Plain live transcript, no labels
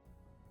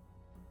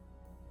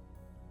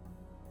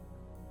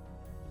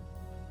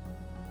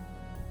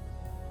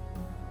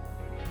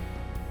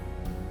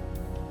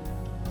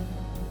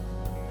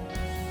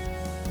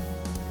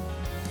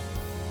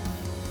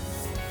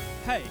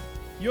Hey,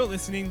 you're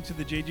listening to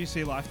the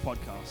GGC Life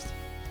podcast,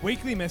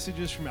 weekly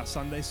messages from our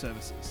Sunday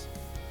services.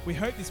 We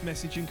hope this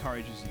message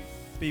encourages you.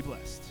 Be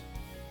blessed.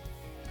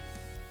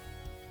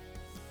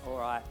 All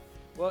right.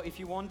 Well, if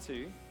you want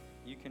to,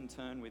 you can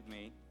turn with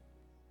me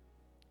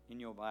in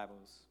your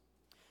Bibles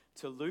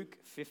to Luke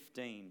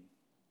 15,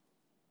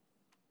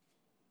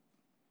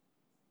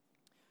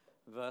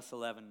 verse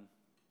 11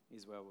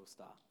 is where we'll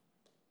start.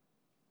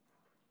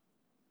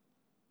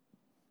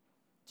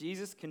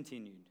 Jesus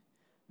continued,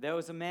 "There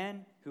was a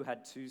man who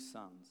had 2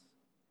 sons.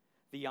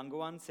 The younger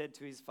one said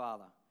to his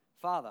father,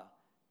 'Father,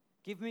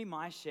 give me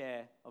my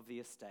share of the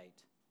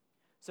estate.'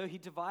 So he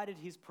divided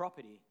his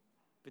property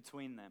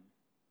between them.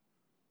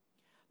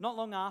 Not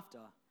long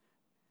after,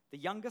 the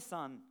younger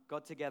son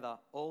got together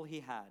all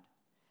he had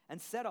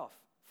and set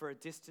off for a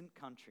distant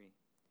country.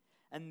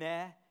 And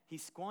there he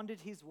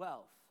squandered his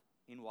wealth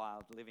in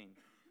wild living.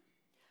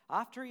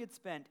 After he had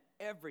spent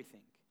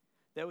everything,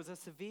 there was a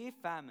severe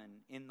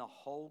famine in the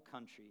whole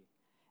country,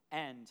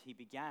 and he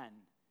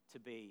began to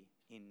be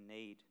in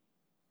need.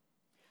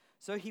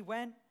 So he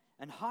went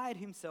and hired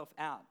himself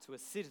out to a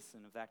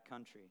citizen of that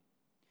country,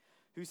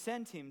 who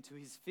sent him to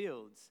his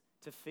fields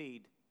to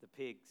feed the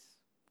pigs.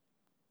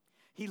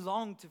 He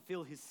longed to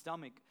fill his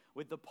stomach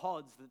with the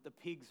pods that the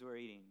pigs were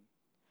eating,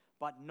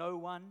 but no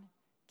one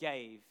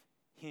gave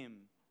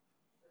him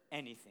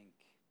anything."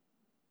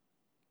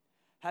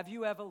 Have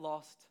you ever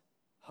lost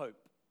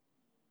hope?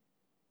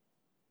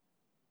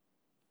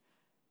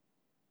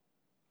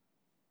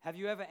 Have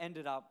you ever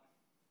ended up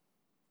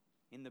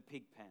in the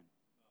pig pen?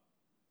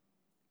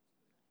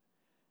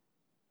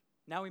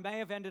 Now, we may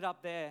have ended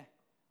up there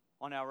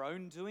on our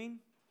own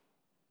doing,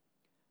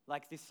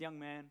 like this young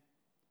man,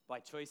 by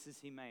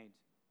choices he made.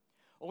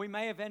 Or we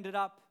may have ended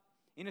up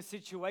in a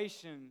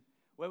situation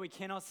where we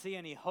cannot see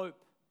any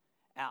hope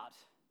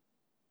out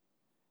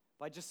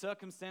by just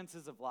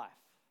circumstances of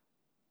life,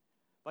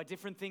 by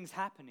different things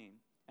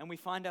happening, and we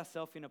find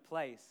ourselves in a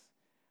place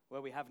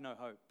where we have no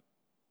hope.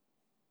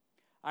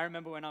 I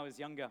remember when I was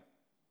younger,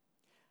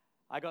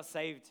 I got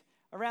saved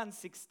around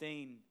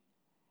 16,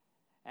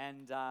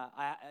 and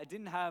I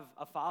didn't have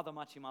a father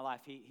much in my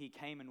life. He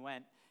came and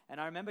went, and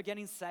I remember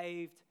getting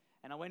saved,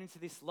 and I went into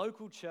this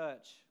local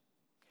church,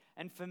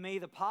 and for me,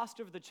 the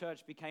pastor of the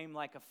church became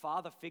like a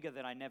father figure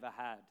that I never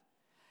had.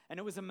 And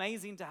it was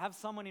amazing to have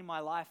someone in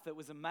my life that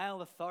was a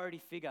male authority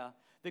figure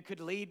that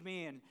could lead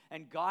me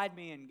and guide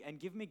me and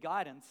give me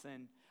guidance,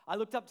 and I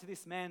looked up to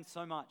this man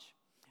so much.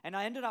 And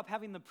I ended up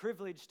having the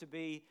privilege to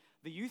be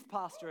the youth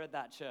pastor at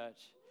that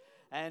church.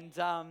 And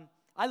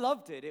I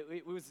loved it.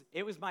 It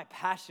was my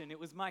passion. It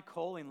was my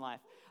call in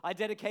life. I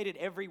dedicated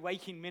every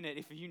waking minute,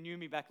 if you knew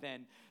me back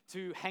then,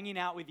 to hanging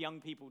out with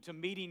young people, to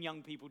meeting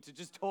young people, to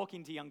just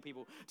talking to young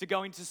people, to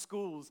going to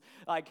schools,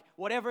 like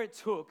whatever it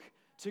took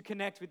to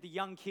connect with the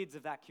young kids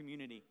of that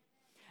community.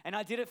 And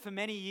I did it for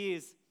many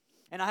years.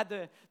 And I had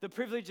the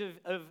privilege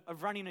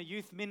of running a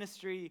youth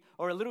ministry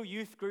or a little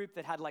youth group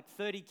that had like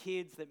 30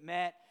 kids that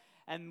met,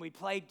 and we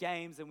played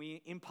games and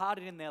we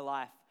imparted in their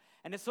life.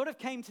 And it sort of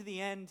came to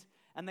the end,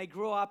 and they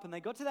grew up and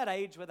they got to that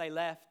age where they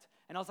left.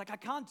 And I was like, I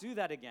can't do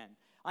that again.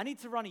 I need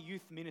to run a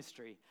youth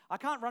ministry. I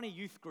can't run a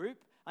youth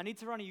group. I need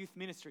to run a youth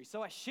ministry.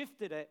 So I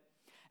shifted it,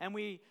 and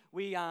we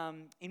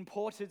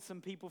imported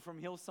some people from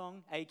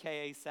Hillsong,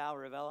 aka Sal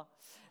Ravella,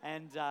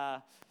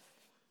 and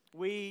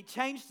we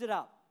changed it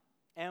up.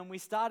 And we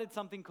started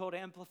something called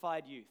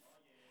Amplified Youth.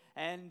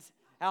 And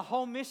our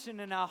whole mission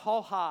and our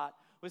whole heart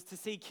was to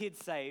see kids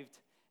saved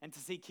and to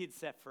see kids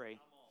set free.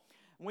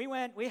 We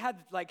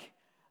had like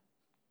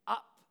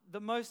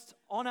the most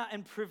honor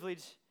and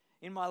privilege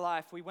in my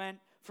life. We went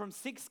from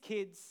 6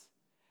 kids,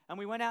 and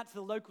we went out to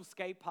the local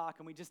skate park,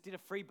 and we just did a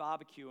free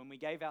barbecue, and we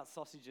gave out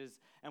sausages,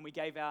 and we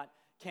gave out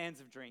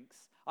cans of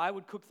drinks. I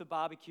would cook the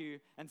barbecue,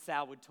 and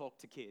Sal would talk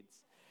to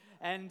kids.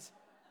 And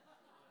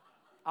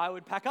I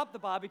would pack up the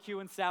barbecue,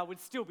 and Sal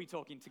would still be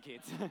talking to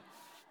kids.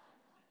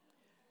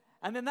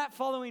 And then that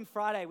following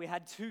Friday, we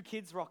had 2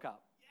 kids rock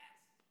up.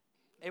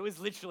 It was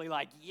literally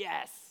like,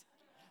 yes.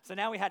 So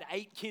now we had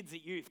 8 kids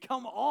at youth.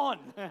 Come on.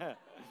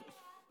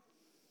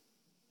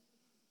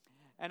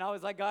 And I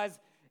was like, guys,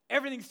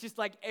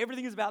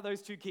 everything is about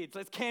those 2 kids.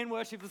 Let's can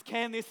worship, let's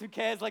can this, who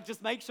cares? Like,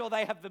 just make sure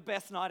they have the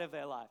best night of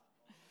their life.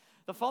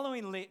 The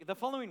following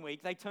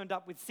week, they turned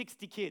up with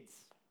 60 kids.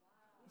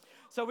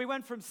 So we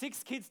went from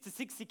 6 kids to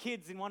 60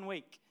 kids in 1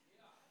 week.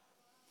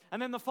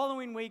 And then the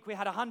following week, we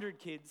had 100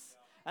 kids.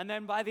 And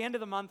then by the end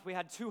of the month, we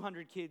had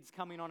 200 kids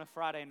coming on a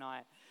Friday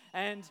night.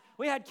 And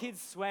we had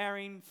kids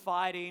swearing,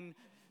 fighting,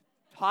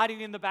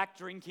 hiding in the back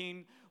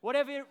drinking,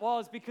 whatever it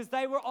was, because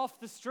they were off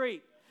the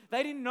street.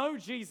 They didn't know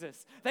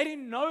Jesus. They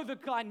didn't know the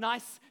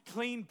nice,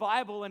 clean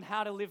Bible and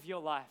how to live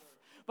your life.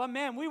 But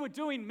man, we were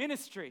doing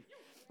ministry.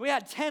 We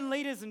had 10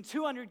 leaders and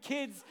 200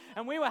 kids,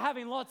 and we were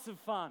having lots of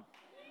fun.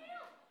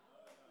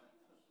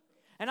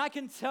 And I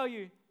can tell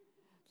you,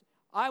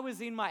 I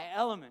was in my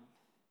element.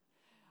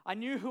 I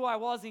knew who I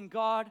was in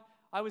God.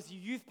 I was a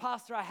youth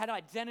pastor. I had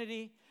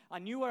identity. I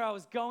knew where I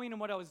was going and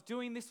what I was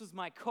doing. This was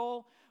my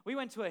call. We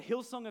went to a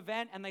Hillsong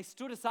event, and they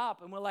stood us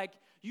up and were like,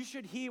 you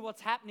should hear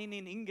what's happening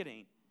in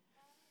Engadine.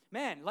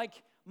 Man,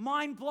 like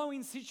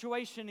mind-blowing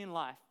situation in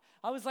life.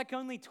 I was like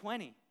only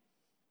 20.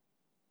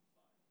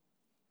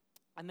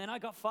 And then I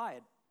got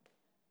fired.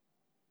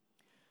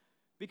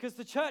 Because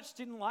the church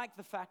didn't like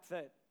the fact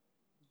that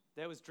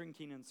there was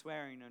drinking and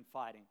swearing and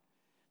fighting.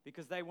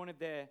 Because they wanted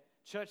their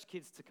church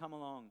kids to come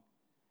along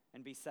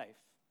and be safe.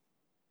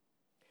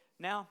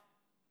 Now,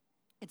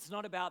 it's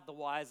not about the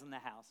wires in the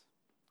house.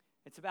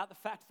 It's about the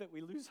fact that we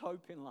lose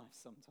hope in life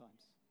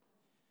sometimes.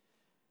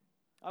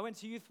 I went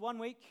to youth one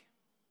week,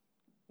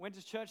 went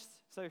to church,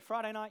 so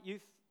Friday night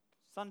youth,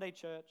 Sunday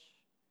church,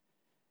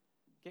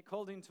 get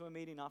called into a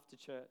meeting after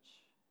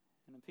church,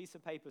 and a piece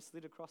of paper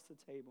slid across the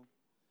table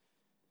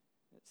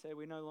that said,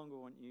 "We no longer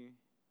want you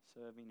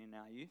serving in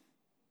our youth."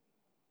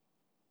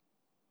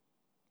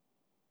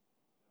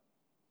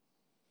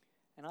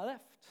 And I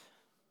left.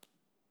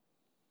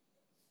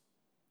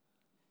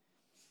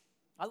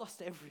 I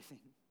lost everything.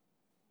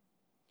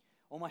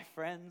 All my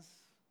friends,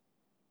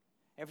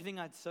 everything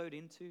I'd sowed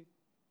into.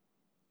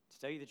 To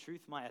tell you the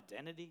truth, my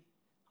identity.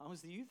 I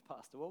was the youth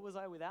pastor. What was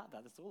I without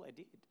that? That's all I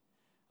did.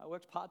 I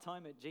worked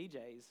part-time at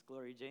GJ's,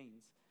 Glory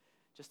Jeans,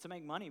 just to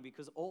make money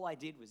because all I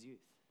did was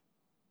youth.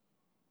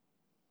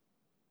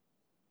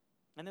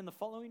 And then the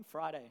following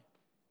Friday,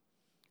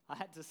 I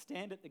had to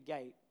stand at the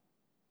gate.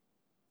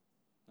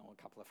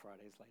 A couple of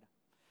Fridays later.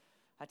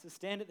 I had to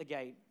stand at the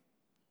gate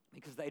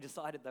because they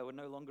decided they would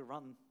no longer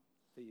run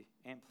the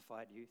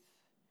Amplified Youth.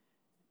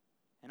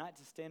 And I had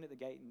to stand at the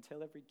gate and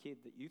tell every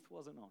kid that youth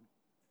wasn't on.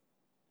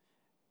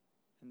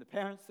 And the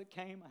parents that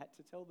came, I had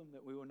to tell them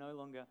that we were no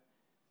longer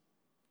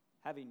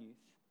having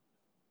youth.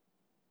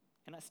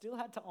 And I still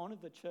had to honor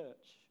the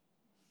church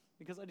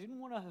because I didn't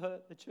want to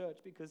hurt the church,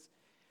 because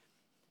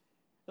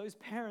those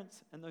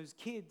parents and those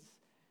kids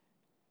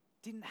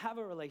didn't have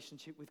a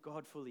relationship with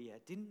God fully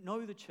yet, didn't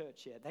know the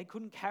church yet. They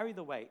couldn't carry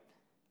the weight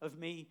of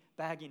me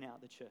bagging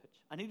out the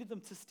church. I needed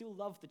them to still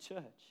love the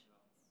church.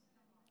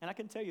 And I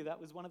can tell you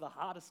that was one of the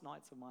hardest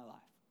nights of my life.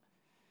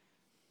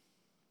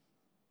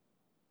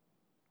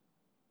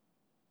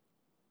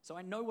 So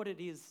I know what it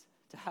is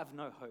to have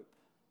no hope.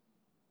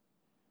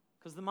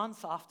 Because the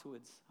months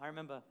afterwards, I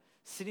remember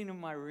sitting in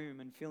my room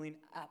and feeling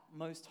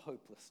utmost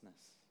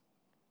hopelessness.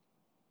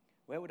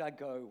 Where would I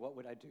go? What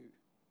would I do?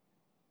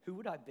 Who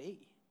would I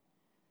be?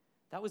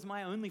 That was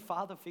my only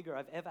father figure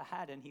I've ever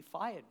had, and he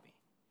fired me.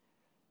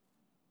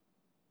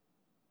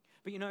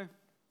 But you know,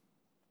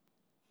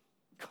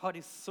 God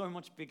is so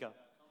much bigger.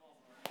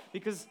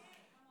 Because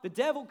the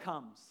devil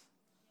comes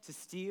to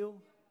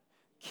steal,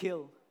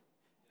 kill,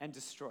 and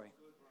destroy.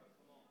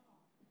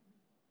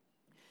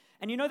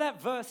 And you know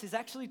that verse is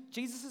actually,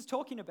 Jesus is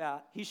talking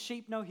about his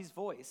sheep know his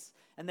voice,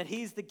 and that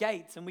he's the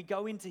gates and we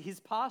go into his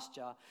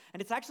pasture.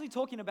 And it's actually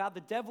talking about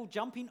the devil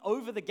jumping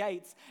over the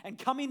gates and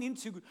coming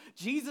into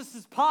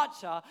Jesus'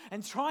 pasture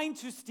and trying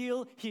to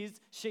steal his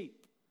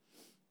sheep.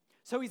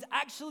 So he's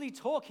actually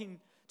talking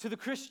to the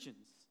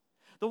Christians,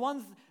 the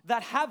ones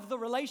that have the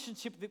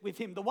relationship with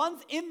him, the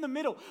ones in the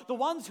middle, the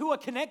ones who are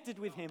connected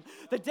with him.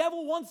 The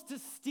devil wants to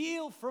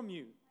steal from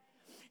you.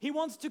 He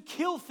wants to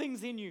kill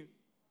things in you.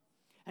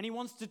 And he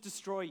wants to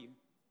destroy you.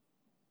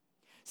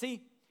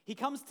 See, he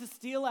comes to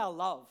steal our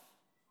love.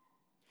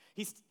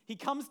 He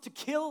comes to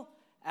kill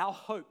our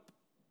hope.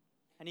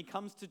 And he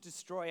comes to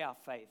destroy our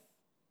faith.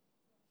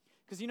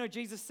 Because you know,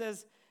 Jesus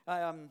says,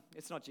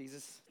 it's not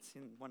Jesus, it's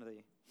in one of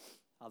the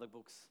other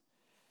books.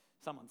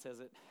 Someone says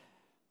it.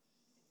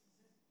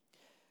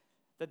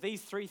 That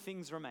these three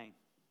things remain: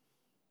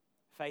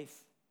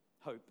 faith,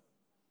 hope,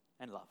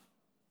 and love.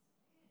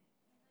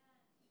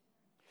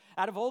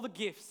 Out of all the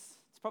gifts,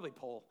 it's probably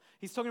Paul.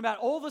 He's talking about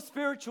all the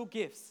spiritual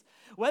gifts.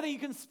 Whether you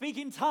can speak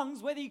in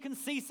tongues, whether you can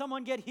see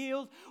someone get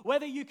healed,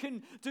 whether you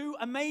can do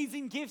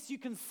amazing gifts, you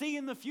can see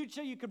in the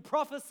future, you can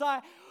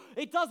prophesy.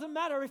 It doesn't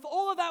matter if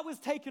all of that was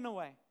taken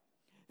away.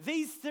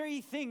 These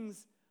three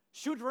things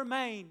should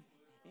remain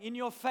in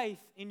your faith,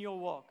 in your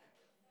walk.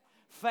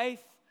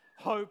 Faith,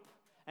 hope,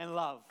 and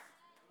love.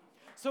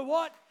 So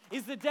what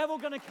is the devil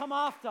going to come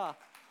after?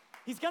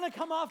 He's going to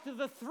come after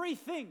the three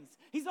things.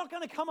 He's not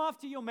going to come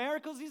after your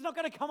miracles. He's not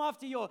going to come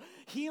after your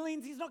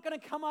healings. He's not going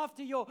to come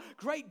after your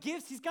great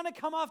gifts. He's going to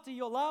come after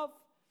your love.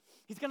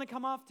 He's going to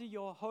come after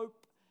your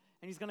hope.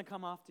 And he's going to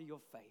come after your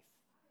faith.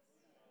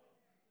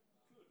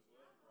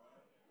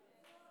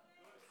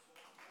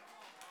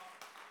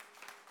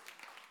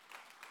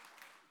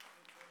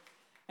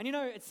 And you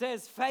know, it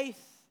says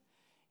faith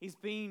is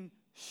being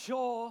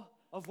sure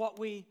of what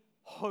we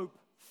hope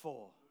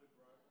for.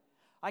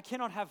 I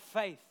cannot have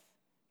faith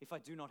if I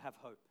do not have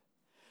hope.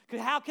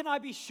 Because how can I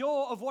be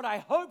sure of what I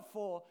hope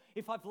for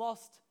if I've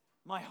lost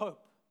my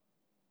hope?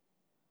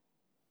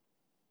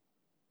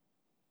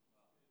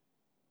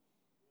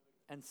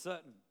 And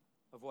certain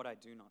of what I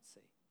do not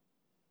see.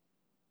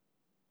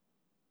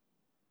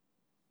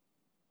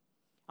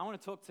 I want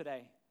to talk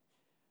today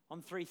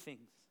on three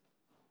things.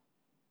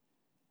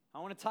 I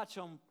want to touch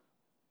on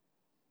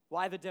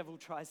why the devil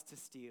tries to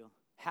steal,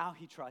 how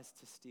he tries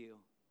to steal,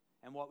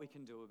 and what we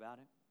can do about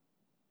it.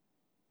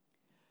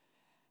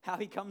 How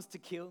he comes to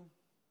kill,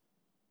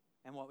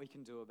 and what we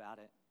can do about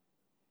it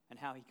and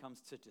how he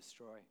comes to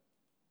destroy.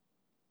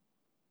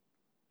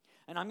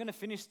 And I'm going to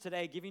finish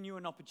today giving you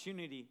an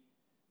opportunity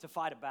to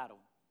fight a battle.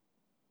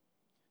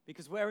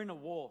 Because we're in a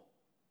war.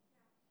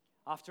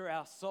 After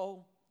our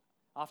soul,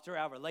 after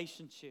our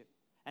relationship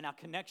and our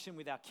connection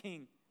with our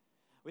King,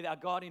 with our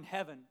God in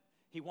heaven,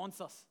 he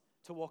wants us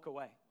to walk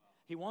away.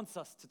 He wants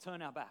us to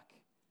turn our back.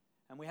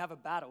 And we have a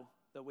battle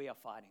that we are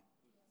fighting.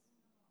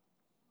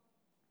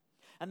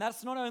 And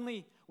that's not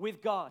only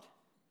with God.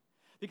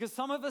 Because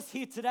some of us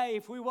here today,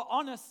 if we were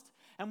honest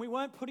and we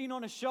weren't putting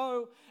on a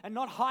show and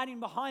not hiding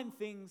behind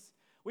things,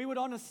 we would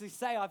honestly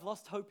say, I've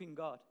lost hope in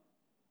God.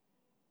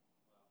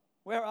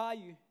 Where are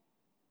you?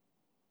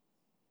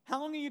 How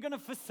long are you going to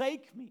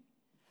forsake me?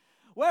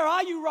 Where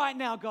are you right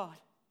now, God?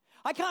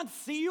 I can't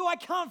see you. I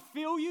can't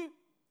feel you.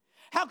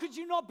 How could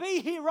you not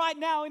be here right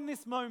now in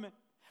this moment?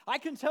 I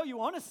can tell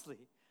you honestly,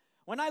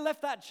 when I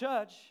left that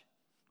church,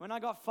 when I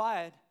got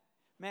fired,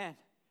 man,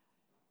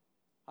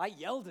 I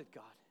yelled at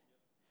God.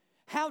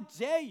 How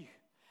dare you?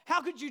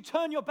 How could you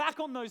turn your back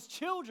on those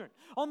children,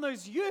 on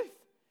those youth?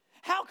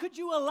 How could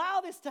you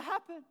allow this to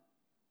happen?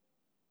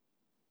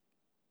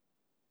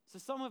 So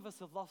some of us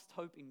have lost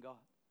hope in God.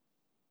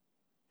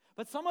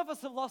 But some of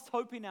us have lost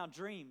hope in our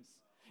dreams,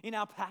 in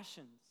our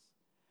passions.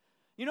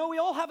 You know, we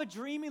all have a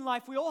dream in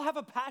life. We all have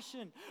a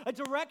passion, a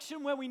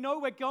direction where we know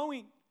we're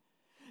going.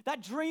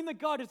 That dream that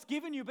God has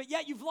given you, but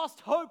yet you've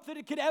lost hope that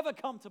it could ever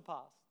come to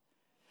pass.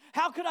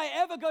 How could I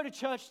ever go to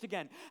church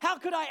again? How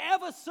could I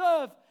ever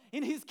serve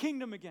in his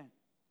kingdom again?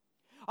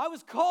 I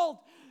was called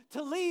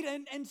to lead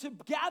and to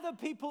gather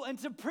people and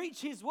to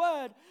preach his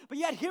word, but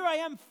yet here I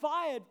am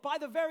fired by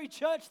the very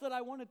church that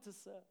I wanted to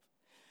serve.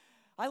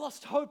 I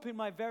lost hope in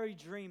my very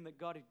dream that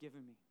God had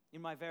given me,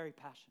 in my very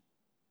passion.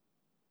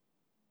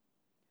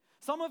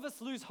 Some of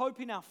us lose hope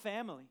in our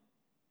family.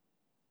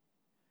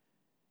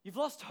 You've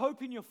lost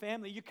hope in your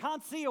family. You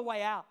can't see a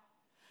way out.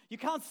 You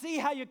can't see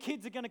how your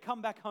kids are going to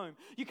come back home.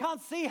 You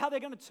can't see how they're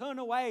going to turn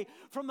away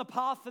from the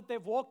path that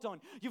they've walked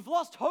on. You've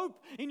lost hope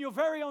in your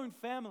very own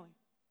family.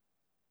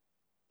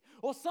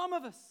 Or some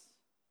of us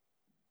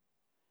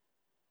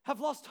have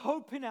lost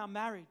hope in our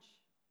marriage.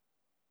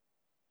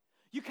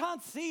 You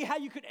can't see how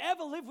you could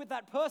ever live with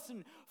that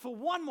person for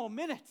one more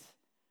minute.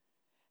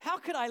 How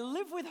could I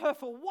live with her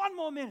for one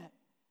more minute?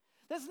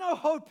 There's no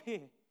hope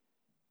here.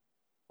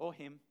 Or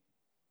him.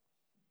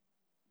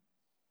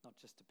 Not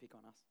just to pick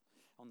on us,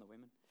 on the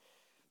women.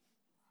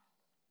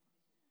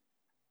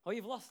 Or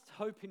you've lost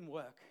hope in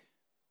work.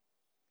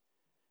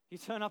 You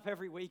turn up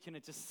every week and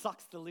it just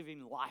sucks the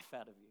living life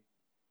out of you.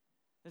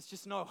 There's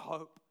just no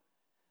hope.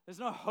 There's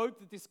no hope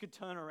that this could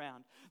turn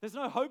around. There's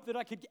no hope that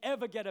I could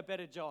ever get a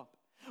better job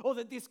or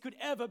that this could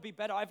ever be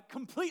better. I've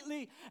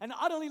completely and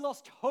utterly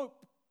lost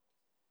hope.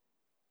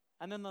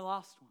 And then the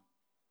last one.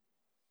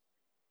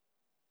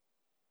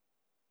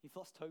 You've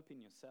lost hope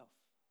in yourself.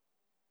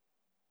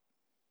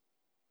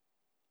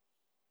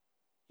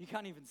 You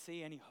can't even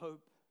see any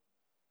hope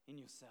in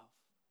yourself.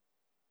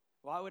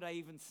 Why would I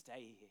even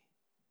stay here?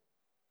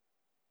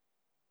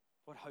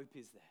 What hope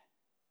is there?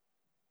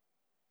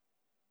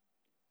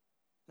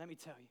 Let me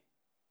tell you,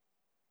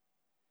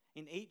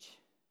 in each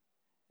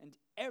and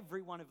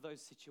every one of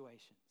those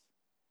situations,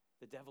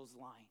 the devil's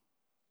lying.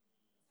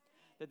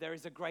 That there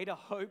is a greater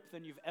hope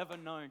than you've ever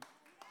known.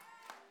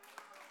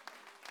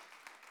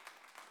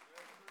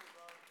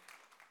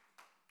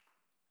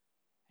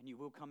 And you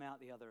will come out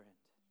the other end.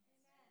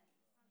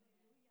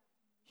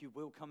 You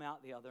will come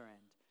out the other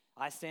end.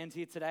 I stand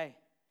here today.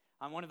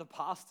 I'm one of the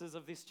pastors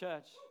of this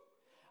church.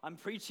 I'm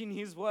preaching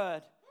his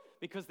word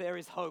because there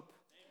is hope.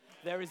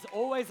 There is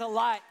always a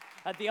light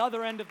at the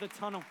other end of the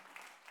tunnel.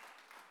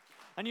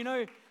 And you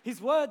know,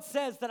 his word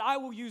says that I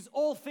will use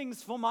all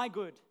things for my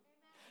good.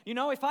 You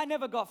know, if I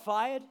never got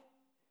fired,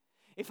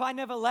 if I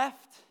never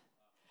left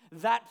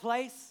that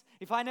place,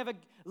 if I never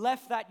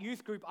left that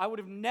youth group, I would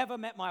have never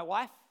met my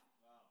wife.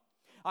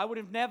 I would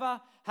have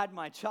never had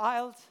my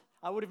child.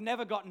 I would have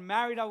never gotten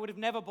married. I would have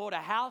never bought a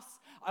house.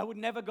 I would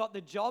never got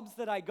the jobs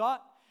that I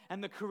got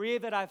and the career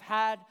that I've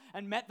had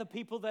and met the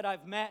people that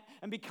I've met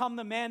and become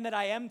the man that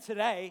I am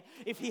today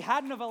if he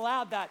hadn't have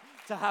allowed that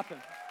to happen.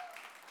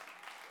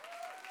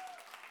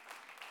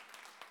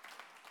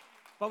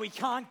 But we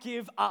can't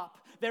give up.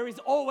 There is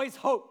always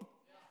hope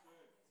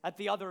at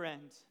the other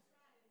end.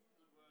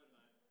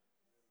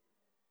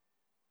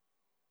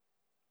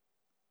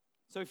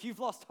 So if you've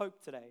lost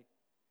hope today,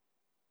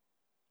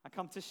 I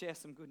come to share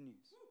some good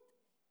news.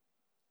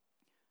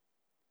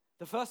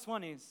 The first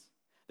one is,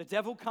 the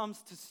devil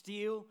comes to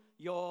steal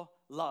your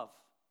love.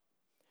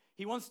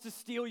 He wants to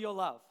steal your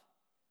love.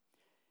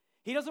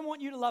 He doesn't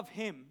want you to love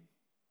him.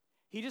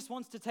 He just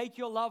wants to take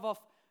your love off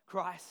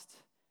Christ.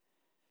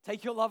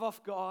 Take your love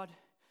off God.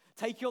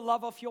 Take your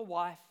love off your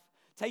wife.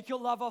 Take your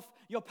love off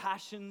your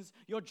passions,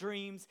 your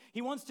dreams.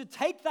 He wants to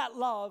take that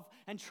love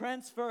and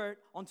transfer it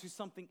onto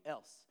something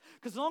else.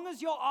 Because as long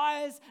as your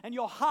eyes and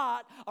your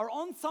heart are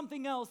on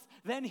something else,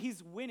 then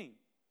he's winning.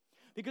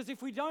 Because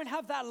if we don't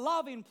have that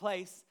love in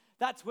place,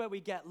 that's where we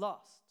get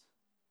lost.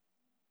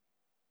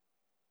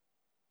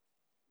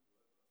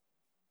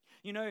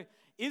 You know,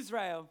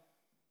 Israel,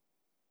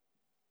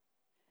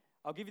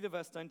 I'll give you the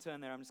verse, don't turn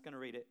there, I'm just going to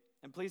read it.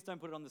 And please don't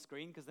put it on the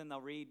screen because then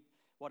they'll read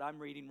what I'm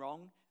reading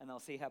wrong and they'll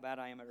see how bad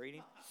I am at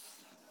reading.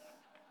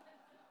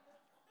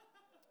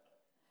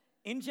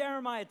 In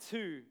Jeremiah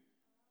 2,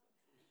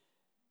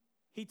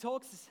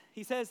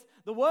 he says,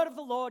 "The word of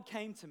the Lord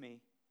came to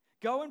me.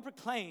 Go and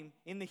proclaim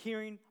in the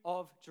hearing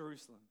of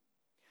Jerusalem.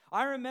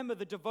 I remember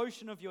the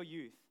devotion of your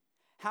youth,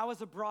 how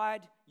as a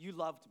bride you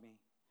loved me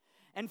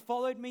and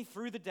followed me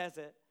through the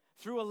desert,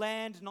 through a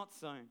land not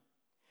sown.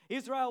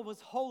 Israel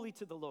was holy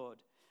to the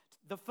Lord,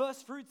 the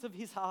first fruits of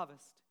his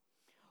harvest.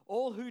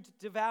 All who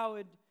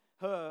devoured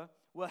her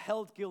were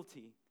held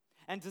guilty,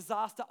 and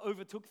disaster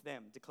overtook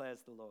them,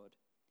 declares the Lord.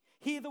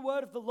 Hear the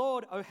word of the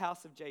Lord, O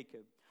house of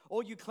Jacob,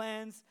 all you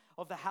clans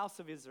of the house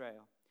of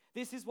Israel.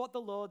 This is what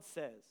the Lord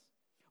says.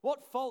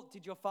 What fault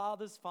did your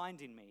fathers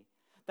find in me,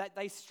 that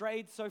they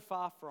strayed so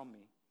far from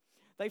me?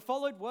 They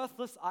followed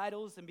worthless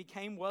idols and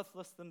became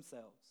worthless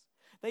themselves.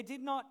 They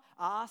did not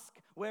ask,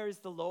 where is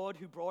the Lord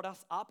who brought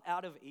us up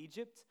out of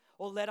Egypt,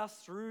 or led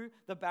us through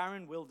the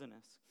barren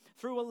wilderness,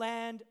 through a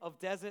land of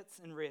deserts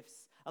and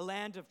rifts, a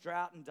land of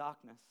drought and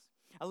darkness,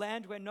 a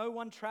land where no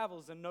one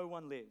travels and no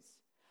one lives.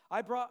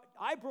 I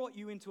brought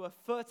you into a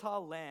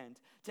fertile land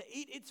to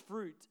eat its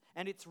fruit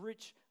and its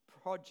rich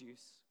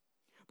produce.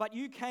 But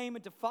you came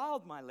and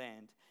defiled my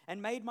land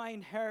and made my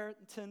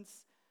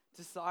inheritance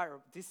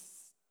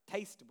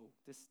distastable.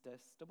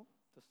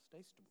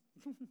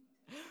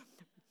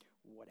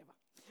 Whatever.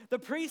 The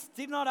priest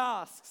did not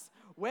ask,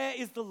 where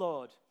is the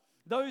Lord?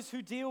 Those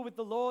who deal with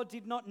the Lord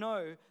did not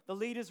know. The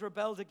leaders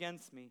rebelled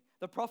against me.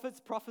 The prophets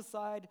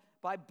prophesied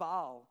by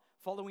Baal,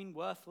 following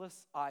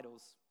worthless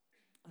idols.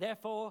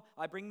 Therefore,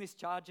 I bring this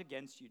charge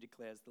against you,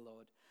 declares the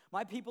Lord.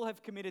 My people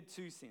have committed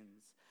two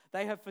sins.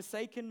 They have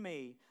forsaken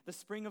me, the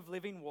spring of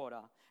living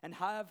water, and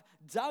have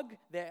dug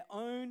their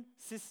own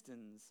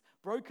cisterns,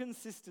 broken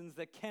cisterns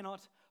that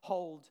cannot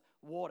hold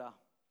water.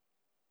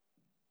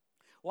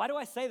 Why do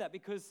I say that?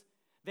 Because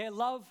their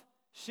love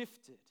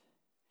shifted.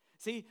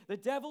 See, the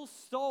devil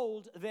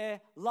stole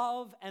their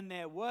love and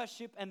their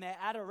worship and their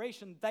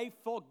adoration. They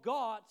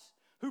forgot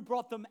who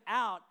brought them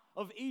out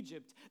of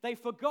Egypt. They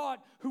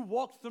forgot who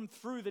walked them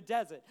through the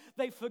desert.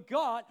 They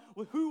forgot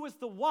who was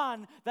the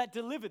one that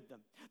delivered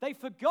them. They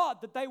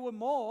forgot that they were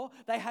more,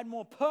 they had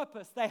more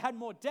purpose, they had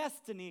more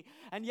destiny,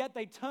 and yet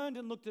they turned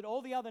and looked at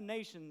all the other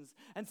nations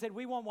and said,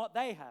 we want what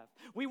they have.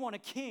 We want a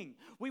king.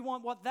 We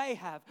want what they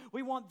have.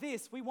 We want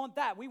this. We want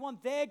that. We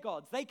want their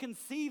gods. They can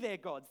see their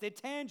gods. They're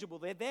tangible.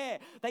 They're there.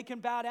 They can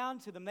bow down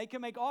to them. They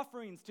can make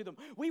offerings to them.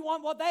 We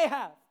want what they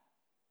have.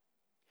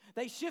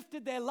 They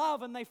shifted their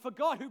love and they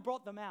forgot who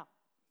brought them out.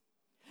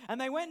 And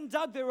they went and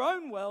dug their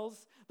own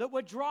wells that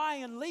were dry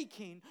and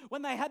leaking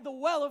when they had the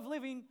well of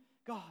living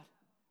God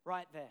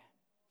right there.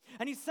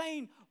 And he's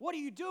saying, what are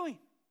you doing?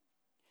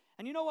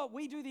 And you know what?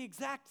 We do the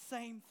exact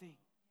same thing.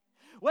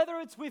 Whether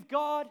it's with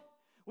God,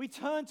 we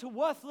turn to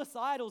worthless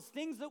idols,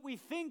 things that we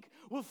think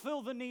will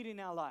fill the need in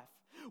our life.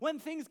 When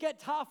things get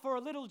tough or a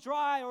little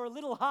dry or a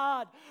little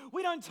hard,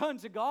 we don't turn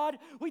to God.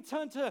 We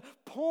turn to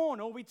porn,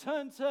 or we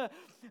turn to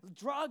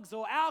drugs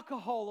or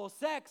alcohol or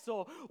sex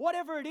or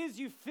whatever it is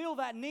you feel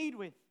that need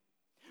with.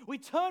 We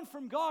turn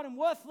from God and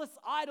worthless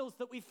idols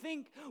that we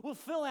think will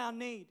fill our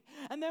need.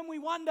 And then we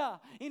wonder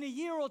in a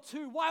year or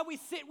two why we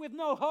sit with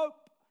no hope.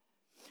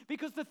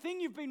 Because the thing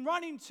you've been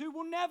running to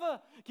will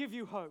never give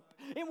you hope.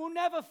 It will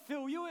never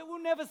fill you. It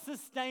will never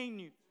sustain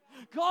you.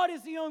 God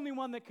is the only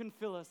one that can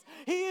fill us.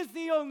 He is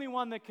the only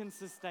one that can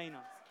sustain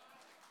us.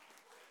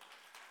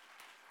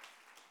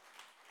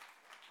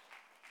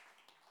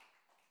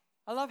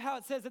 I love how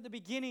it says at the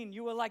beginning,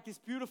 you were like this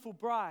beautiful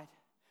bride.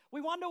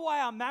 We wonder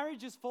why our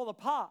marriages fall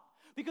apart,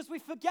 because we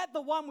forget the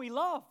one we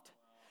loved.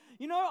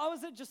 You know, I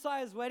was at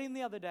Josiah's wedding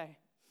the other day,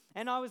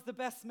 and I was the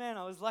best man.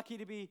 I was lucky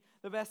to be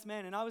the best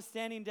man, and I was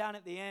standing down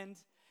at the end,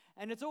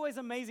 and it's always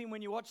amazing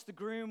when you watch the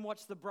groom,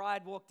 watch the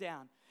bride walk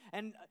down.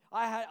 And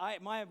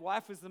my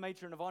wife was the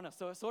matron of honor,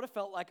 so it sort of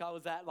felt like I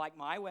was at like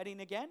my wedding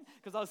again,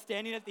 because I was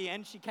standing at the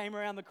end. She came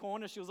around the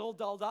corner, she was all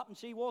dolled up, and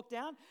she walked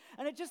down,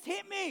 and it just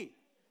hit me.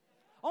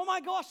 Oh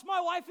my gosh,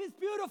 my wife is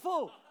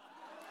beautiful.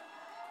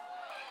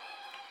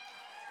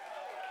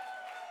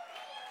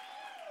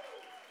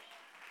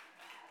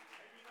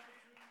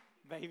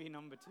 Baby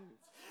number 2.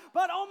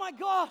 But oh my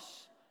gosh,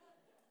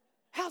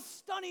 how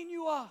stunning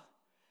you are.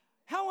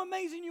 How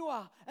amazing you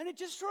are. And it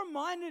just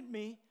reminded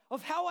me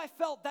of how I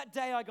felt that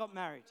day I got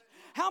married.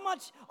 How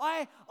much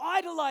I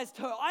idolized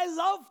her. I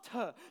loved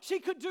her. She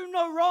could do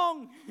no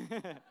wrong.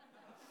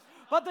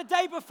 But the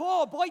day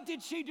before, boy,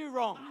 did she do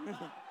wrong.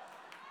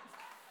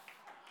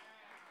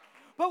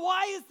 But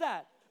why is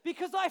that?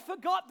 Because I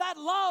forgot that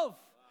love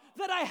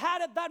that I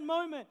had at that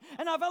moment.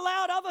 And I've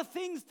allowed other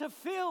things to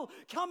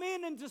come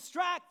in and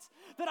distract,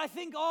 that I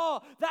think, oh,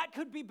 that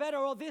could be better,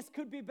 or this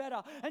could be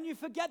better. And you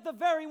forget the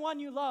very one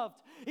you loved.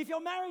 If your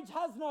marriage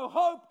has no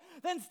hope,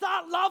 then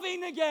start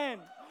loving again.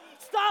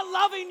 Start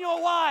loving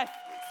your wife.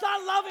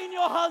 Start loving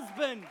your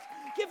husband.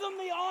 Give them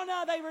the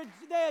honor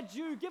they're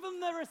due. Give them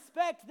the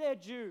respect they're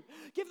due.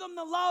 Give them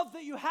the love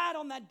that you had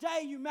on that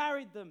day you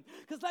married them.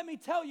 Because let me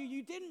tell you,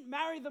 you didn't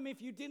marry them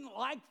if you didn't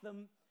like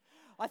them.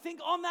 I think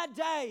on that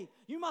day,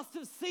 you must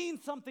have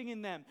seen something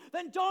in them.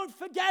 Then don't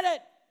forget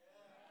it.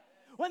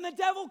 When the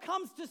devil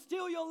comes to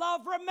steal your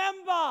love,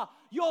 remember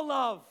your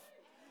love.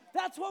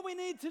 That's what we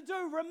need to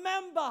do.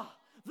 Remember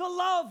the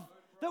love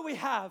that we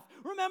have.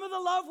 Remember the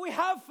love we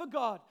have for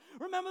God.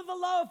 Remember the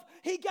love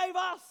He gave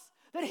us,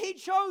 that He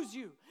chose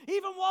you.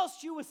 Even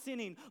whilst you were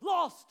sinning,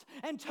 lost,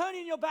 and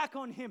turning your back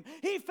on Him,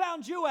 He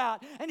found you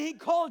out, and He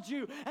called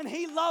you, and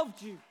He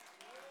loved you.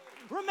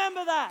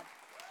 Remember that.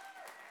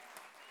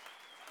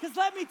 Because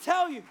let me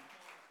tell you,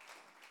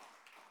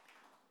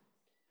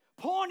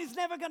 porn is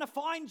never going to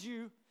find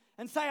you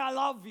and say, I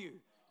love you.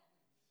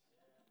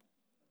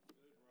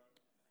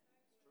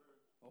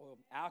 Or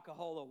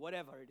alcohol or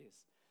whatever it is.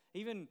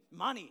 Even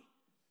money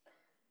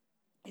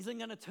isn't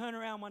going to turn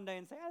around one day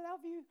and say, I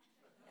love you.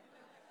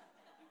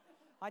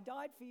 I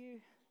died for you.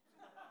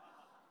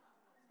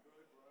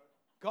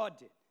 God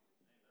did.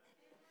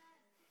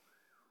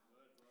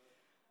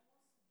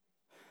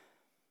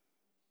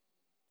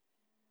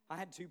 I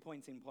had 2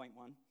 points in point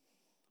one.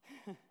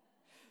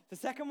 The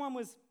second one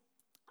was,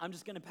 I'm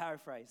just going to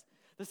paraphrase.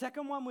 The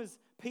second one was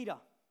Peter.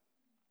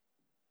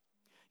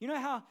 You know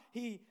how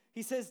he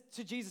says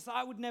to Jesus,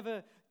 I would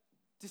never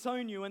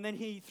disown you, and then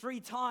 3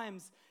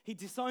 times he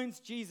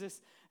disowns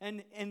Jesus,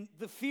 and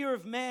the fear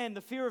of man,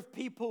 the fear of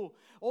people,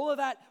 all of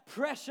that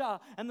pressure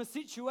and the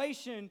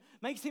situation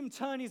makes him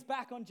turn his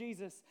back on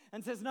Jesus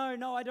and says,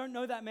 no, I don't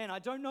know that man. I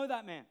don't know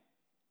that man.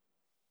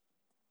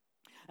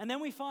 And then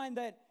we find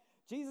that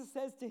Jesus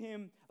says to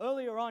him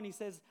earlier on, he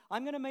says,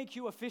 I'm going to make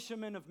you a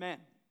fisherman of men.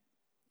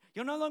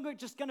 You're no longer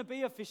just going to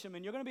be a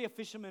fisherman. You're going to be a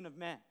fisherman of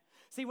men.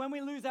 See, when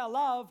we lose our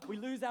love, we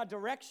lose our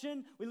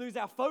direction, we lose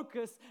our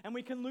focus, and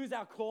we can lose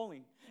our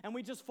calling. And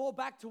we just fall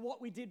back to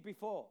what we did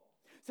before.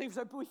 See,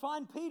 so we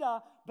find Peter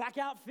back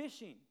out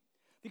fishing.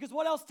 Because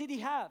what else did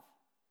he have?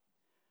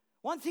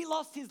 Once he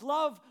lost his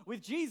love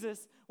with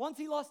Jesus, once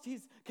he lost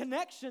his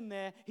connection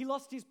there, he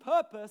lost his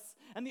purpose.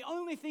 And the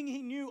only thing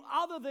he knew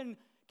other than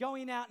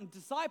going out and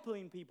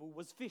discipling people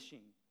was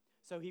fishing.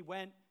 So he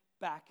went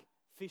back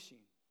fishing.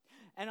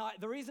 And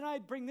the reason I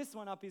bring this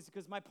one up is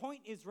because my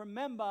point is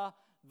remember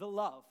the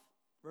love.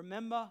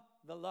 Remember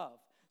the love.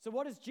 So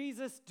what does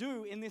Jesus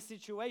do in this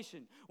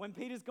situation? When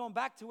Peter's gone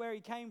back to where he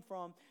came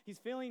from, he's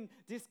feeling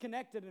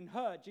disconnected and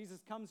hurt. Jesus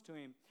comes to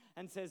him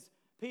and says,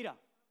 Peter,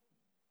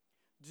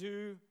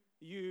 do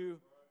you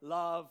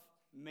love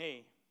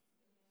me?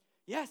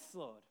 Yes,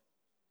 Lord.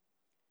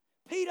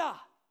 Peter,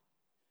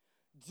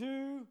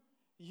 do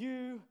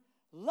you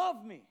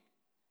love me?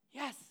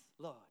 Yes,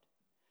 Lord.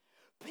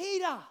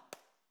 Peter,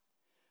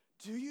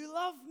 do you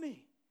love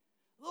me?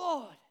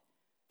 Lord,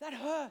 that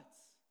hurts.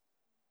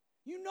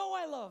 You know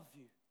I love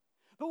you.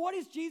 But what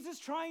is Jesus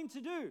trying to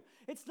do?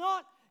 It's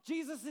not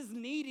Jesus is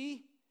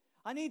needy.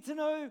 I need to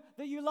know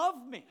that you love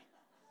me.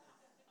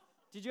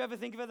 Did you ever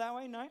think of it that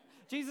way? No?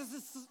 Jesus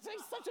is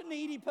such a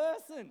needy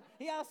person.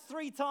 He asked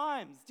 3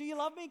 times, do you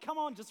love me? Come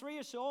on, just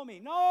reassure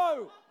me.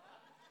 No.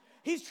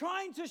 He's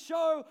trying to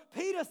show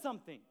Peter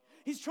something.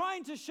 He's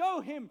trying to show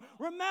him,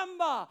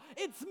 remember,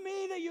 it's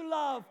me that you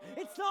love.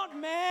 It's not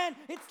man.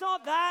 It's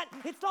not that.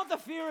 It's not the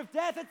fear of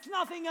death. It's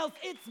nothing else.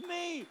 It's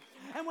me.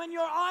 And when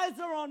your eyes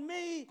are on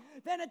me,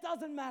 then it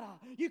doesn't matter.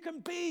 You can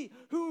be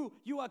who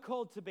you are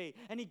called to be.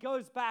 And he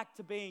goes back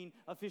to being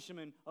a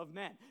fisherman of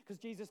men. Because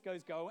Jesus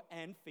goes, go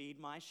and feed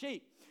my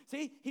sheep.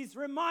 See, he's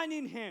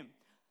reminding him,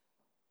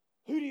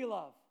 who do you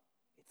love?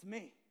 It's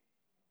me.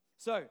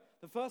 So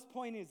the first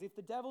point is, if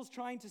the devil's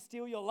trying to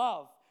steal your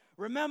love,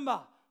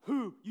 remember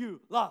who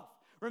you love.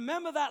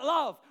 Remember that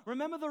love.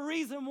 Remember the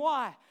reason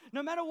why.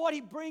 No matter what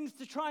he brings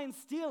to try and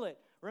steal it,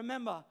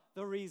 remember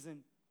the reason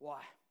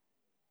why.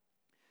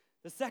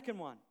 The second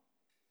one,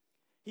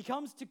 he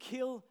comes to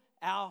kill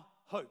our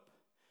hope.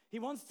 He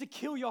wants to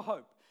kill your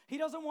hope. He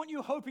doesn't want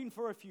you hoping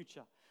for a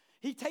future.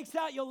 He takes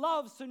out your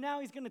love, so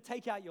now he's going to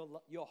take out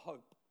your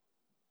hope.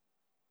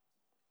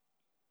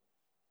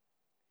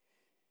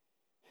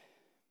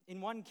 In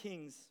 1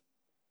 Kings,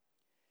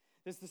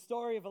 there's the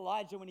story of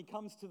Elijah when he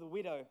comes to the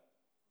widow.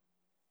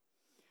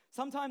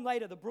 Sometime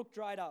later, the brook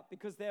dried up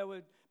because there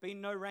would be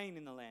no rain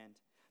in the land.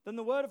 Then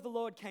the word of the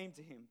Lord came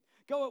to him.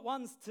 Go at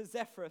once to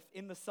Zarephath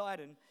in the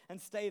Sidon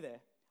and stay there.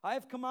 I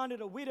have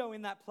commanded a widow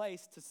in that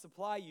place to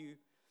supply you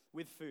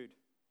with food.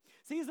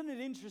 See, isn't it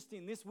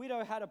interesting? This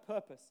widow had a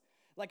purpose,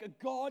 like a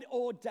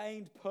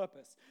God-ordained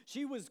purpose.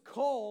 She was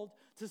called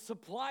to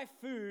supply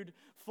food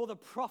for the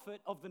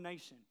profit of the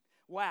nation.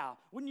 Wow.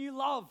 Wouldn't you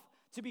love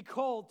to be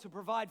called to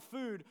provide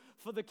food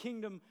for the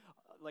kingdom,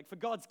 like for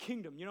God's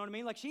kingdom, you know what I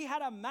mean? Like she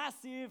had a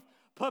massive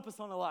purpose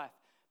on her life,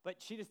 but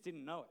she just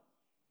didn't know it.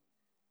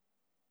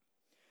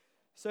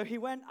 So he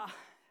went,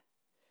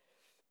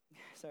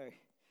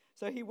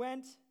 So he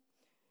went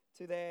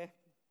to the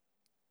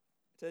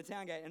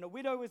town gate, and a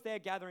widow was there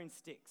gathering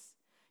sticks.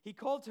 He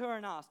called to her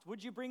and asked,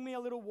 would you bring me a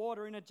little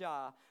water in a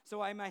jar so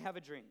I may have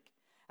a drink?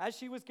 As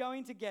she was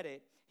going to get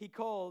it, he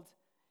called,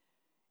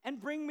 and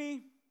bring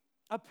me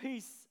a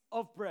piece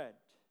of bread.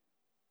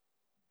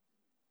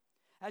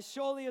 As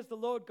surely as the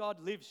Lord God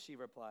lives, she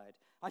replied,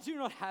 I do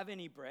not have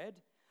any bread,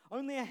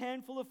 only a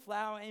handful of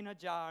flour in a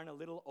jar and a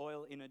little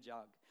oil in a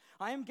jug.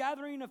 I am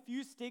gathering a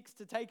few sticks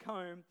to take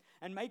home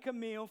and make a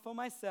meal for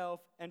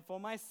myself and for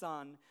my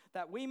son,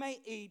 that we may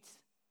eat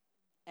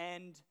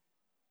and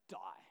die.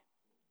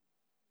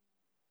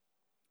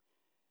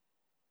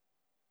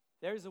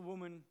 There is a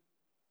woman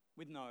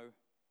with no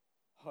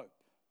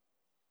hope.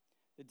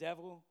 The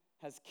devil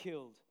has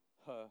killed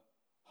her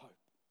hope.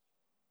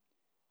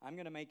 I'm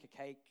going to make a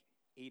cake,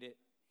 eat it,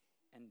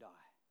 and die.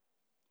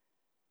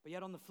 But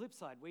yet on the flip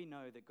side, we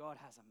know that God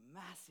has a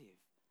massive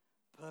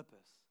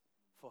purpose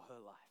for her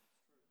life.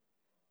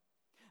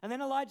 And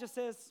then Elijah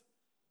says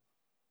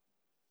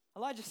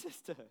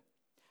to her,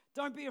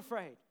 don't be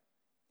afraid.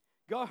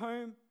 Go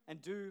home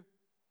and do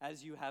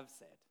as you have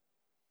said.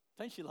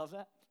 Don't you love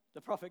that?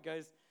 The prophet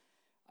goes,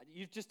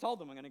 you've just told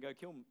them I'm going to go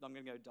kill them, I'm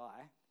going to go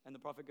die. And the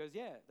prophet goes,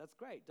 yeah, that's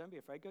great. Don't be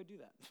afraid. Go do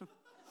that.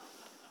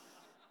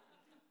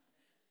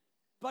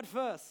 But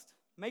first,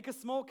 make a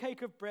small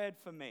cake of bread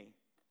for me.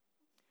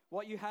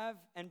 What you have,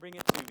 and bring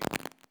it to me.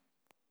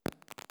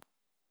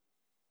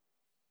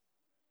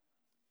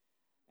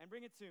 And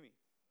bring it to me.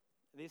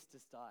 This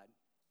just died.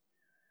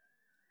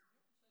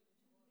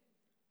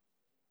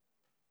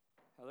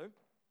 Hello?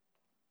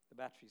 The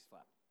battery's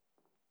flat.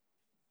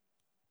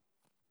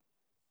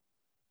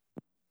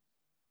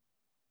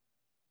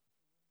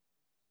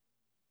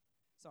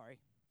 Sorry.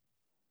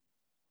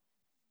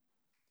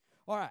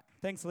 All right.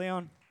 Thanks,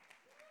 Leon.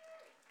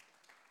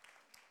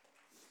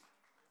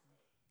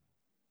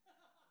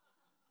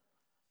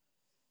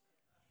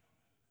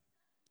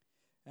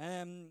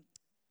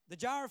 The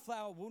jar of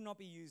flour will not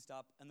be used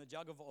up, and the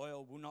jug of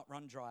oil will not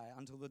run dry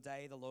until the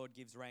day the Lord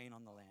gives rain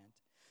on the land.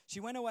 She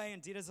went away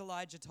and did as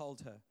Elijah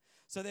told her.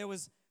 So there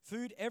was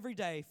food every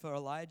day for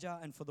Elijah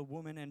and for the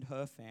woman and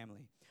her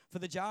family. For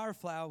the jar of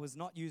flour was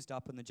not used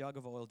up, and the jug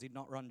of oil did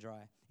not run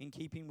dry, in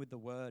keeping with the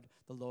word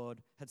the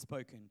Lord had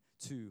spoken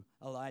to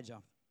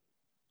Elijah.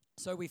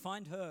 So we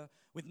find her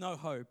with no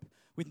hope,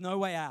 with no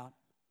way out.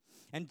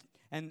 And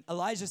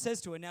Elijah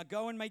says to her, now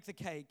go and make the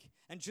cake,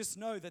 and just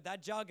know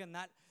that jug and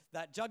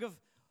that jug of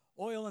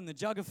oil and the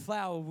jug of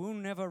flour will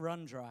never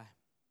run dry.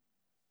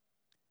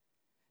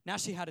 Now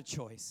she had a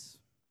choice.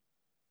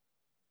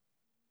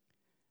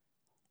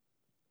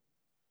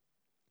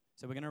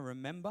 So we're going to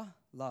remember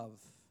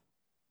love,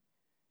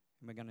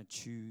 and we're going to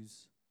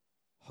choose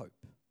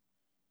hope.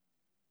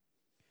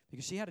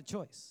 Because she had a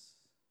choice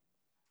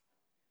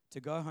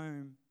to go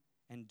home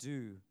and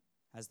do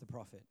as the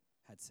prophet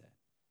had said.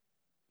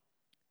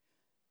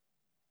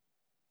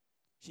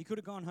 She could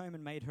have gone home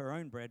and made her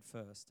own bread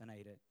first and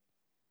ate it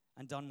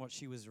and done what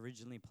she was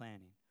originally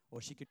planning.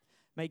 Or she could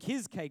make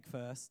his cake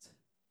first,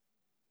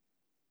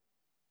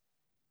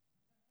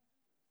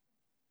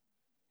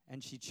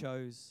 and she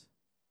chose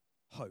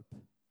hope.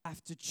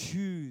 Have to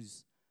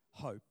choose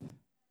hope.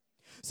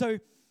 So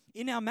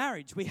in our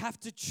marriage, we have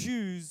to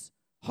choose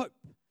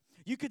hope.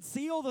 You could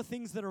see all the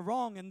things that are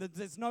wrong and that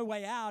there's no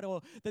way out,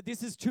 or that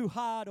this is too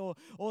hard, or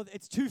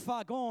it's too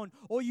far gone,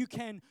 or you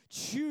can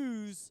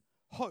choose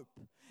hope.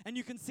 And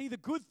you can see the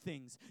good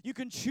things. You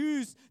can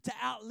choose to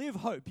outlive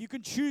hope. You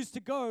can choose to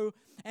go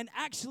and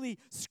actually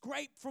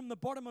scrape from the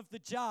bottom of the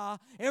jar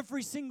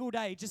every single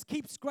day. Just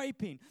keep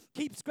scraping.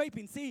 Keep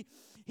scraping. See,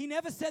 he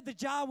never said the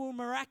jar will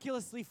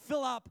miraculously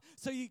fill up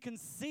so you can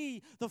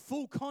see the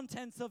full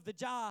contents of the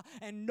jar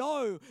and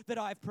know that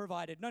I've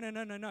provided.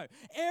 No.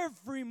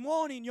 Every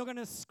morning you're going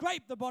to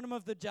scrape the bottom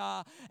of the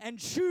jar and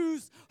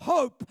choose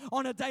hope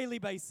on a daily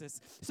basis.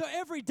 So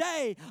every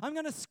day I'm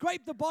going to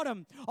scrape the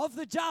bottom of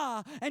the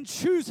jar and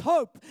choose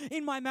hope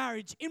in my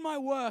marriage, in my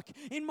work,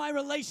 in my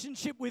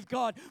relationship with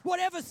God.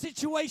 Whatever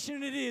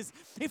situation it is,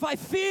 if I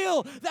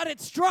feel that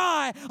it's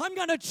dry, I'm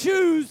going to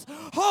choose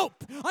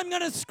hope. I'm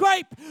going to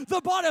scrape the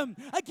bottom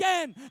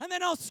again, and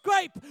then I'll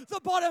scrape the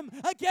bottom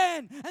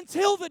again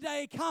until the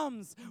day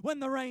comes when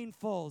the rain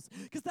falls.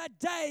 Because that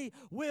day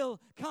will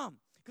come.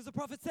 Because the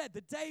prophet said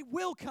the day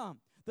will come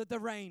that the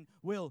rain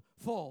will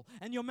fall,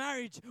 and your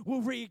marriage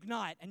will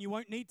reignite, and you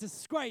won't need to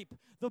scrape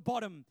the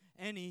bottom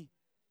any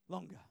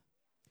longer.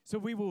 So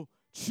we will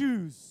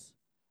choose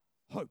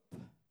hope.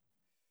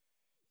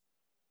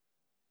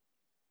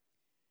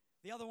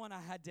 The other one I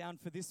had down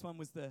for this one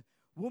was the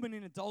woman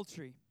in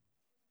adultery.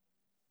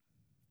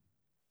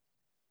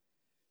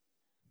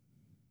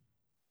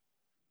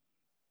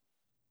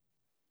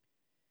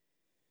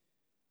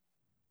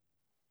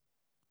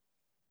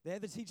 There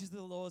the teachers of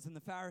the laws and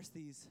the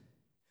Pharisees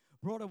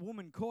brought a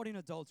woman caught in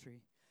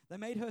adultery. They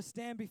made her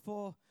stand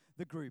before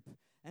the group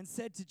and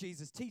said to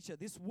Jesus, "Teacher,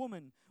 this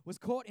woman was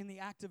caught in the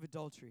act of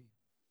adultery.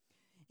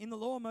 In the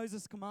law,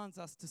 Moses commands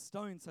us to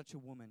stone such a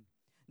woman.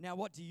 Now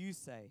what do you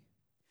say?"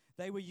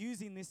 They were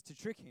using this to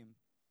trick him.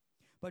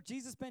 But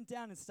Jesus bent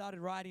down and started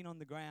writing on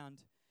the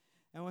ground.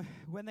 And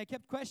when they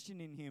kept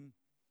questioning him,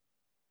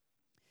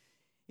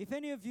 "If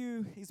any of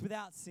you is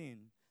without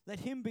sin,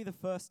 let him be the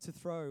first to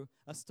throw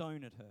a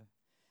stone at her."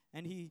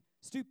 And he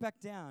stooped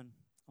back down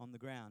on the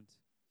ground.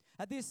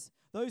 At this,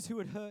 those who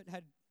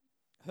had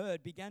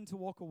heard began to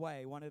walk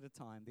away one at a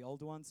time, the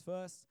older ones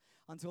first,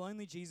 until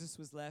only Jesus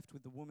was left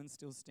with the woman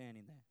still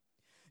standing there.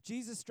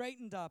 Jesus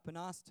straightened up and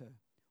asked her,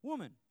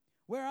 "Woman,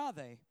 where are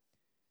they?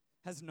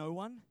 Has no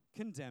one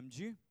condemned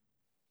you?"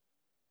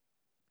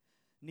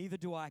 "Neither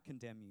do I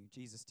condemn you,"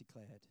 Jesus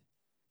declared.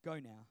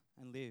 "Go now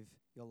and live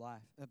your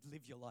life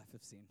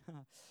of sin."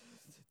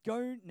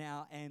 Go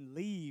now and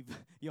leave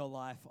your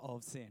life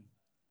of sin.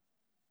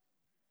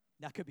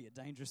 That could be a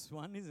dangerous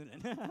one, isn't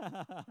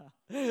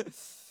it?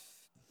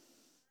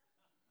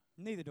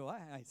 Neither do I.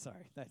 Hey,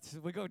 sorry,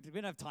 we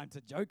don't have time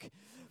to joke.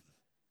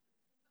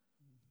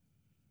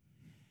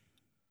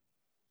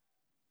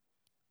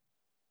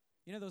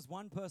 You know, there was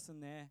one person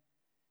there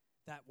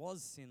that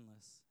was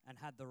sinless and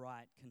had the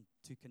right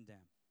to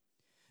condemn.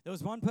 There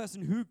was one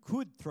person who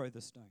could throw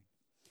the stone.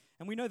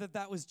 And we know that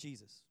that was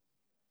Jesus.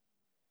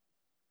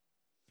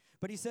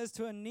 But he says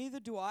to her, "Neither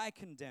do I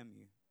condemn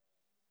you."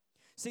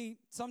 See,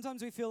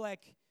 sometimes we feel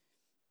like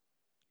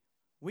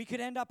we could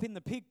end up in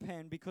the pig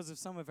pen because of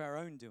some of our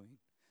own doing.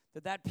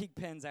 That pig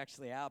pen's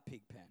actually our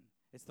pig pen.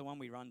 It's the one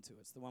we run to.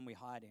 It's the one we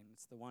hide in.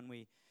 It's the one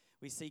we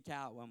seek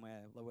out when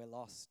we're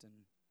lost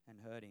and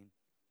hurting.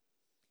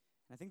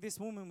 And I think this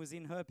woman was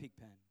in her pig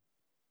pen.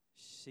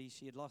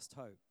 She had lost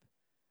hope.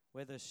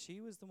 Whether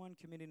she was the one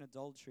committing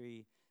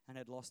adultery and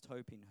had lost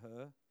hope in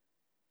her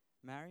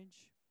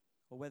marriage,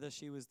 or whether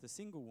she was the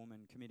single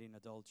woman committing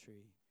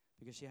adultery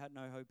because she had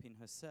no hope in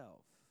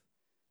herself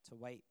to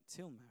wait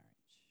till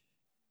marriage.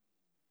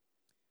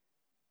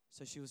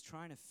 So she was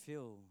trying to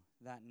fill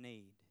that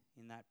need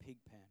in that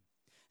pig pen.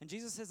 And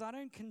Jesus says, "I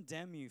don't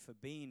condemn you for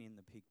being in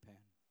the pig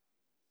pen."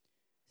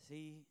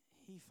 See,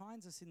 he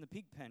finds us in the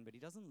pig pen, but he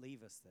doesn't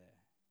leave us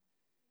there.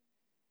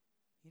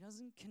 He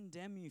doesn't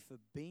condemn you for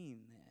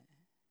being there.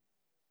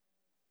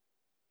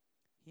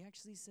 He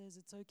actually says,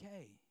 "It's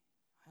okay.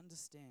 I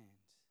understand.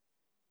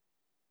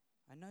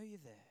 I know you're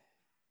there.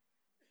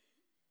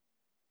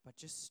 But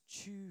just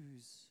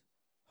choose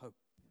hope.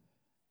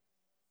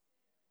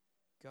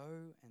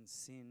 Go and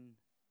sin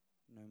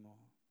no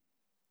more.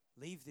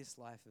 Leave this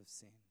life of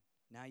sin.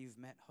 Now you've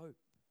met hope.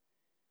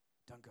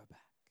 Don't go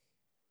back.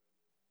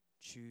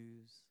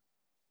 Choose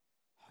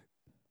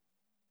hope."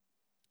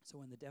 So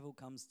when the devil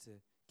comes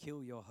to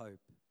kill your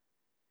hope,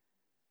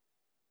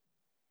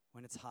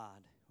 when it's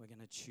hard, we're going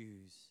to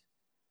choose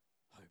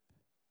hope.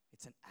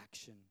 It's an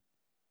action.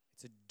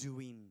 It's a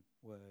doing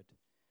word.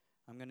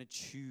 I'm going to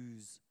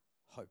choose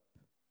hope.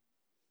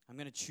 I'm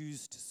going to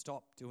choose to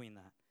stop doing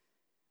that.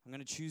 I'm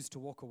going to choose to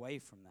walk away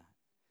from that.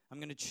 I'm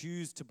going to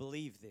choose to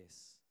believe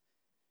this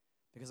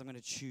because I'm going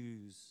to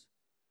choose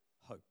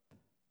hope.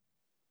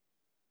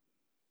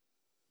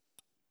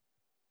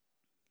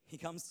 He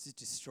comes to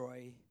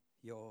destroy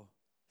your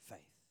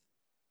faith.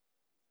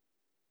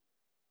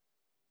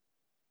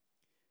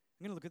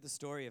 I'm going to look at the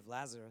story of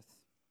Lazarus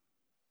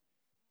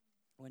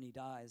when he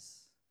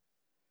dies.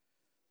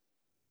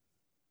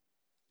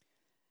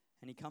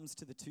 And he comes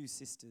to the two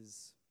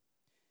sisters.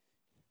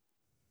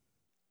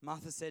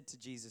 Martha said to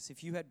Jesus,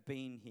 "If you had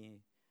been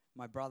here,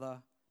 my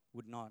brother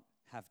would not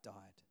have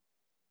died."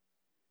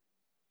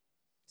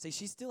 See,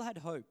 she still had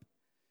hope.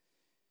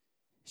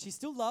 She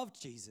still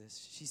loved Jesus.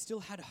 She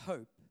still had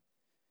hope.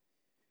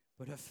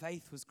 But her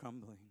faith was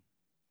crumbling.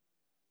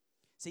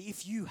 See,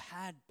 if you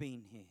had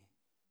been here,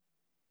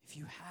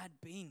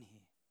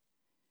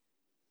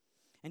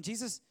 and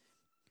Jesus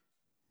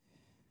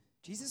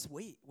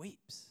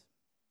weeps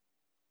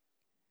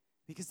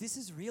because this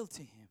is real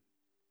to him.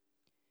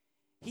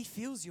 He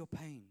feels your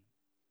pain.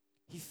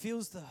 He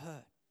feels the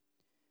hurt.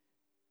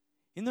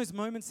 In those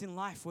moments in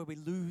life where we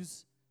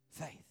lose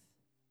faith,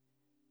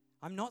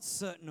 I'm not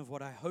certain of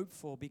what I hope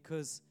for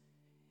because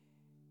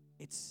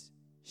it's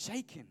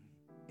shaken.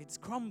 It's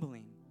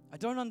crumbling. I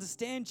don't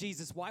understand,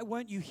 Jesus. Why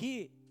weren't you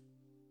here?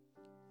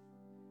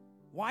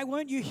 Why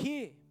weren't you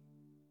here?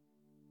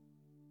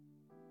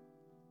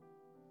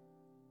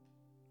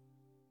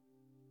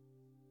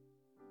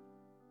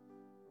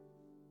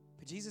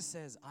 But Jesus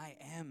says, "I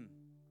am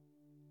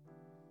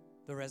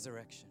the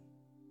resurrection.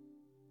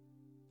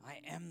 I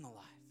am the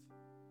life.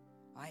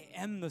 I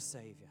am the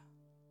Savior."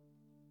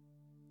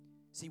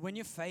 See, when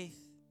your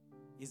faith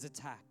is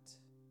attacked,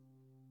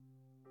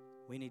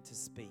 we need to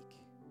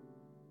speak.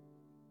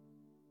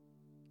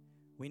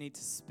 We need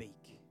to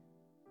speak.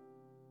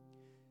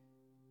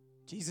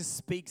 Jesus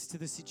speaks to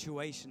the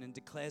situation and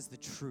declares the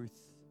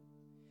truth.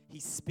 He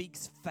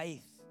speaks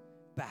faith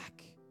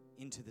back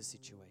into the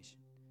situation.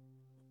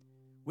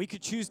 We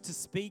could choose to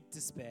speak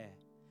despair.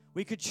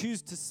 We could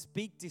choose to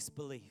speak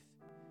disbelief.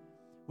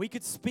 We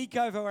could speak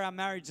over our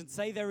marriage and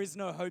say there is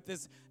no hope.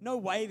 There's no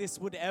way this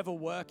would ever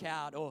work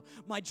out or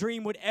my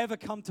dream would ever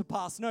come to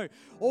pass. No.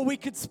 Or we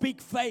could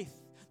speak faith.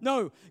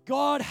 No,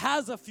 God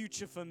has a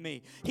future for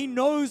me. He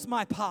knows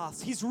my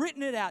past. He's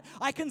written it out.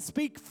 I can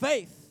speak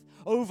faith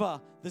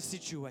over the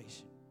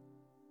situation.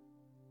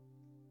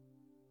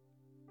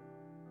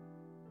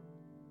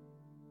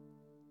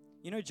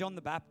 You know John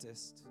the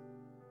Baptist?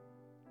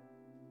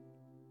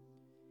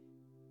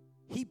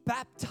 He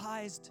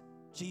baptized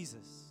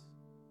Jesus.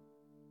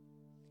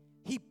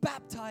 he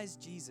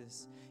baptized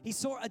Jesus. He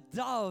saw a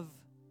dove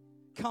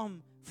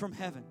come from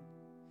heaven.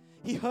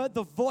 He heard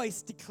the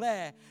voice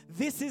declare,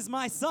 "This is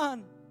my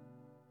son."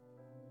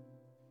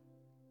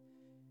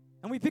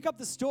 And we pick up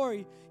the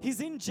story.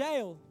 He's in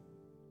jail.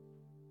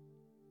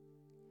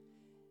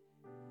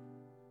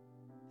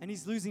 And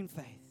he's losing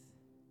faith.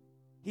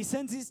 He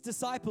sends his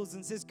disciples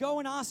and says, "Go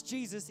and ask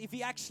Jesus if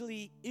he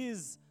actually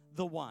is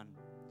the one."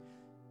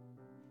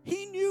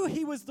 He knew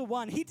he was the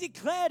one. He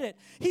declared it.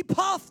 He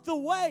paved the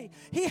way.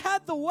 He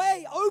had the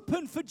way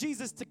open for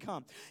Jesus to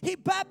come. He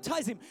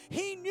baptized him.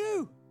 He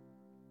knew.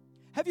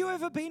 Have you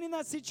ever been in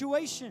that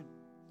situation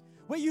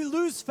where you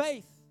lose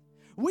faith?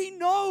 We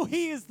know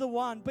he is the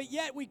one, but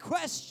yet we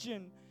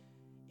question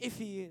if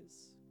he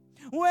is.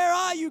 Where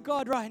are you,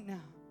 God, right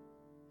now?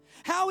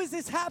 How is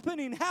this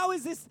happening? How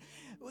is this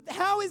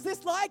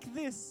like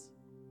this?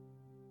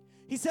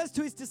 He says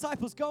to his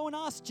disciples, "Go and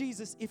ask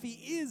Jesus if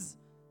he is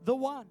the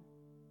one."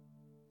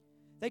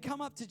 They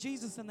come up to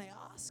Jesus and they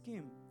ask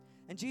him.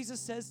 And Jesus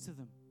says to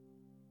them,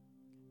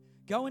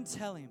 "Go and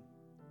tell him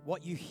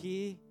what you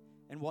hear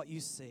and what you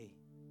see."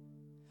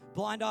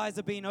 Blind eyes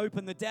are being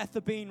opened, the deaf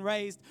are being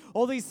raised.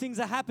 All these things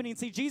are happening.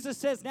 See, Jesus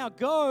says, now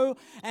go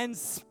and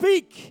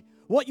speak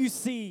what you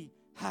see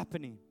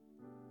happening.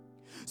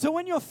 So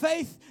when your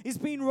faith is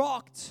being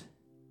rocked,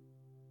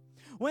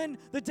 when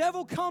the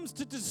devil comes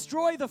to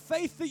destroy the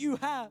faith that you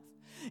have,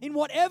 in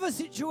whatever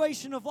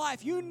situation of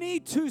life, you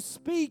need to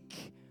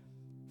speak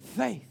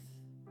faith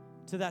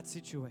to that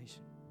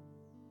situation.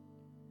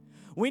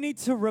 We need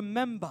to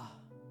remember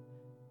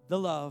the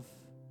love.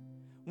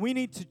 We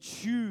need to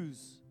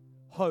choose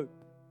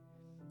hope.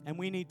 And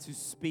we need to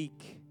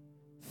speak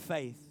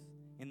faith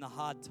in the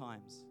hard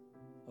times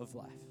of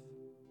life.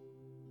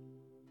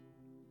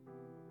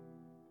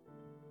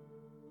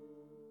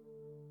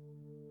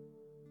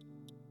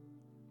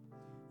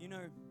 You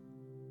know,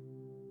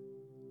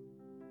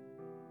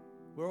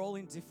 we're all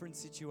in different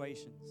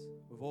situations.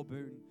 We've all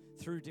been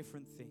through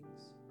different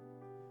things.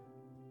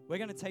 We're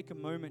going to take a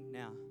moment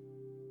now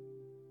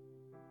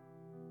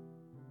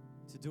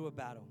to do a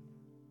battle,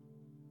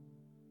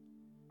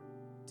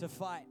 to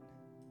fight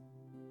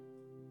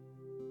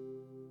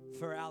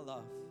for our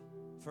love,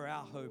 for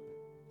our hope,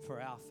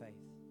 for our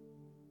faith.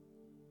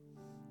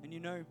 And you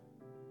know,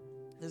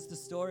 there's the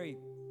story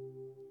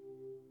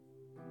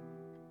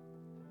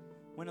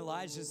when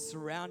Elijah's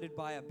surrounded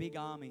by a big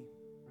army.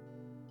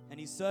 And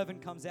his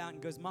servant comes out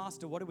and goes,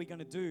 "Master, what are we going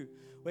to do?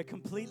 We're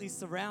completely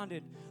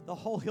surrounded. The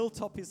whole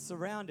hilltop is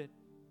surrounded."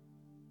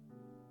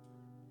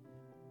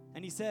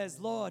 And he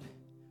says, "Lord,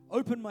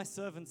 open my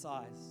servant's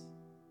eyes."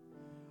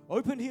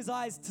 Open his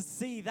eyes to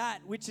see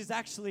that which is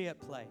actually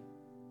at play.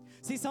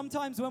 See,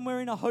 sometimes when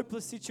we're in a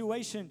hopeless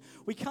situation,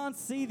 we can't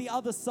see the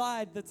other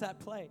side that's at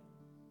play.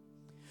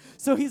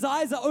 So his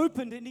eyes are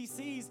opened and he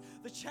sees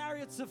the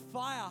chariots of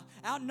fire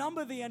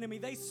outnumber the enemy.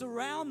 They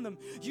surround them.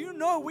 You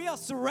know, we are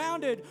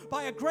surrounded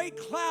by a great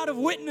cloud of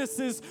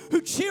witnesses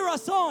who cheer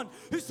us on,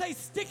 who say,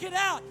 "Stick it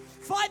out,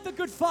 fight the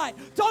good fight,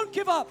 don't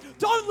give up,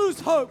 don't lose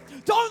hope,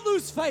 don't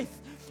lose faith."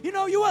 You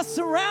know, you are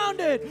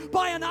surrounded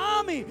by an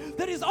army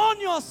that is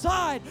on your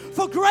side.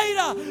 For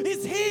greater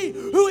is he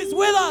who is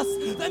with us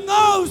than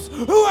those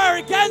who are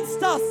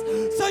against us.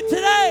 So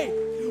today,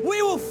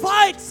 we will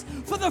fight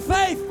for the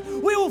faith.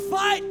 We will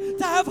fight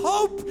to have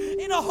hope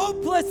in a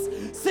hopeless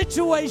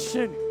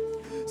situation.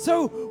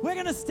 So we're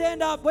going to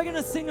stand up. We're going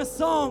to sing a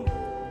song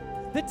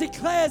that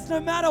declares, no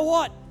matter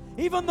what,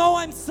 even though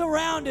I'm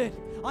surrounded,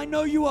 I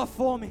know you are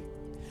for me.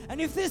 And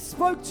if this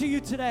spoke to you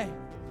today,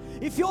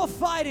 if you're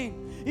fighting,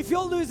 if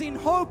you're losing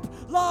hope,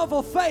 love,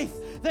 or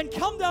faith, then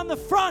come down the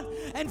front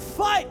and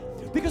fight,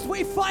 because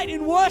we fight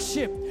in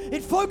worship.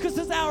 It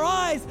focuses our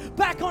eyes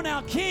back on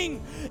our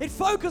King. It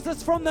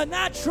focuses from the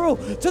natural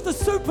to the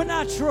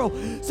supernatural.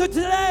 So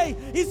today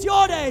is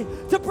your day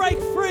to break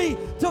free,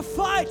 to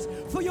fight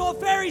for your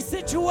very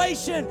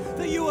situation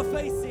that you are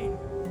facing.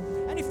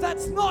 And if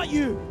that's not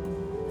you,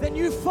 then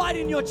you fight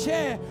in your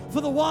chair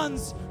for the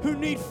ones who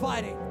need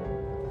fighting.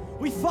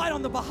 We fight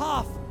on the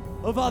behalf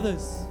of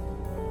others.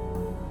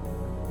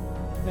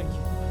 Thank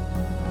you.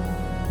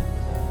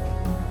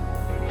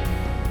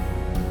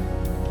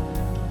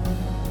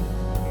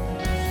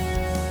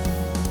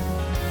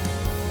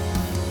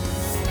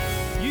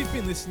 You've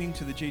been listening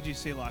to the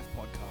GGC Life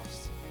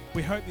podcast.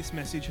 We hope this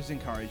message has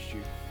encouraged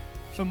you.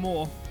 For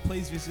more,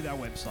 please visit our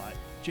website,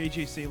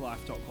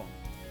 ggclife.com,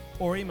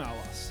 or email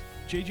us,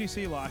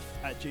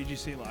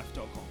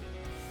 ggclife@ggclife.com.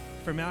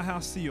 From our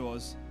house to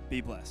yours,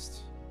 be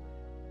blessed.